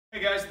Hey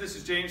guys, this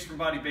is James from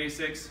Body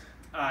Basics.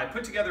 I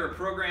put together a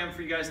program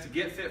for you guys to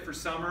get fit for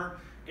summer,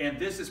 and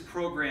this is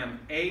program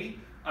A.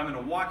 I'm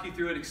going to walk you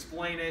through it,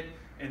 explain it,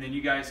 and then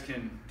you guys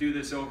can do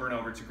this over and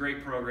over. It's a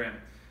great program.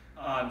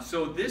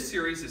 So this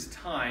series is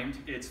timed.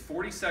 It's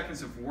 40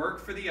 seconds of work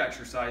for the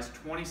exercise,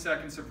 20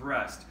 seconds of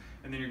rest,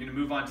 and then you're going to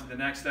move on to the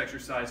next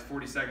exercise,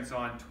 40 seconds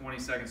on, 20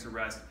 seconds of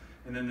rest,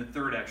 and then the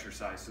third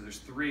exercise. So there's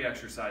 3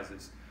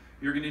 exercises.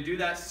 You're going to do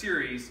that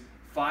series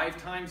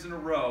 5 times in a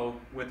row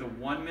with a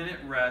 1-minute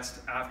rest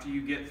after you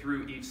get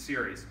through each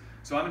series.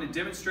 So I'm going to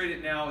demonstrate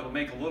it now. It'll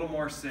make a little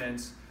more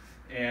sense,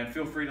 and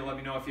feel free to let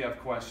me know if you have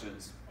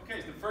questions.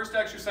 Okay, so the first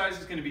exercise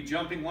is going to be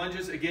jumping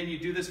lunges. Again, you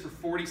do this for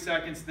 40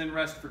 seconds, then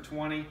rest for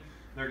 20.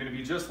 They're going to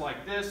be just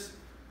like this.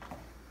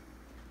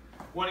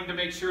 Wanting to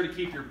make sure to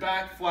keep your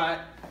back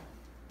flat.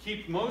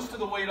 Keep most of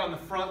the weight on the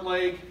front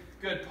leg.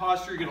 Good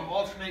posture. You're going to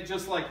alternate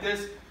just like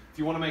this. If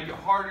you want to make it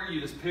harder, you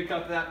just pick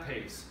up that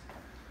pace.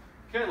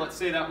 Okay, let's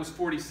say that was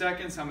 40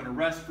 seconds. I'm going to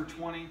rest for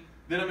 20.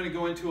 Then I'm going to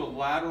go into a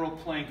lateral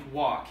plank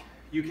walk.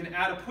 You can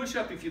add a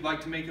push-up if you'd like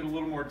to make it a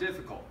little more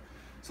difficult.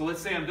 So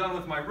let's say I'm done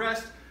with my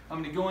rest.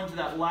 I'm going to go into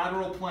that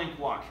lateral plank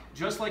walk.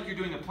 Just like you're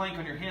doing a plank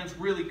on your hands,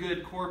 really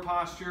good core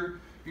posture.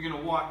 You're going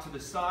to walk to the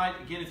side.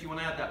 Again, if you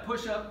want to add that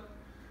push-up,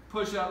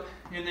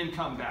 and then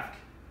come back.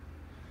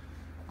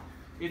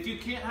 If you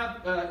can't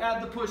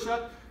add the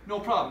push-up, no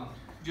problem.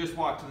 Just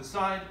walk to the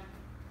side.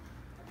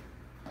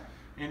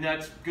 And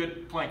that's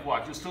good plank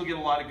walk. You'll still get a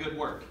lot of good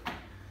work.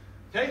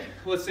 Okay,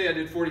 let's say I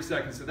did 40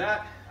 seconds of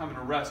that. I'm going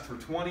to rest for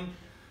 20.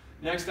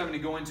 Next, I'm going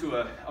to go into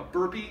a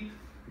burpee,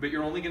 but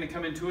you're only going to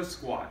come into a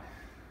squat.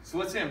 So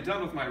let's say I'm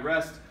done with my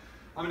rest.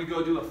 I'm going to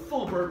go do a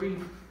full burpee,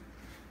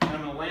 and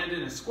I'm going to land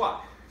in a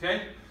squat.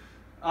 Okay,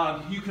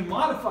 you can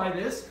modify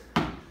this,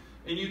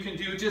 and you can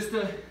do just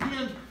a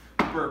hand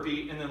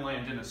burpee and then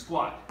land in a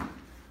squat.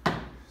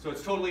 So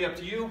it's totally up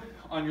to you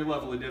on your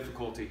level of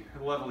difficulty,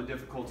 the level of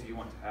difficulty you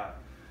want to have.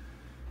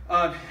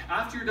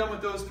 After you're done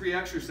with those 3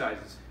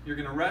 exercises, you're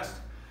going to rest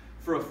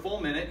for a full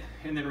minute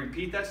and then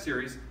repeat that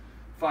series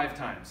 5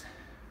 times.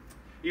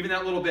 Even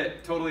that little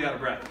bit, totally out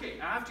of breath. Okay,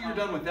 after you're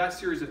done with that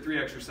series of 3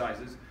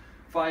 exercises,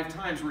 5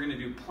 times, we're going to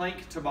do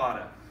plank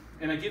Tabata.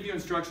 And I give you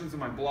instructions on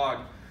my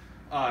blog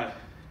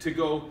to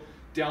go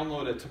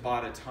download a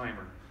Tabata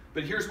timer.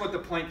 But here's what the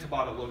plank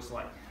Tabata looks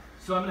like.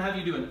 So I'm going to have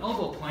you do an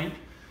elbow plank,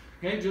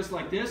 okay, just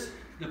like this.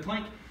 The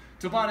plank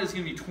Tabata is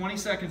going to be 20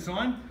 seconds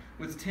on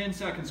with 10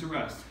 seconds of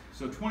rest.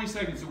 So 20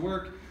 seconds of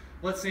work.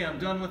 Let's say I'm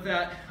done with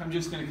that. I'm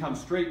just going to come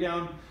straight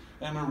down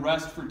and I'm going to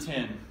rest for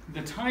 10.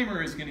 The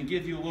timer is going to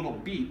give you a little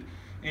beep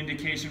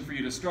indication for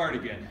you to start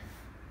again.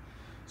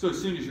 So as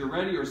soon as you're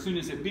ready, or as soon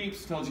as it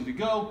beeps, tells you to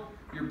go,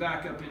 you're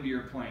back up into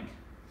your plank.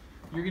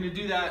 You're going to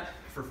do that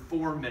for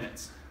 4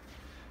 minutes.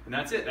 And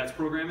that's it. That's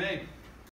program A.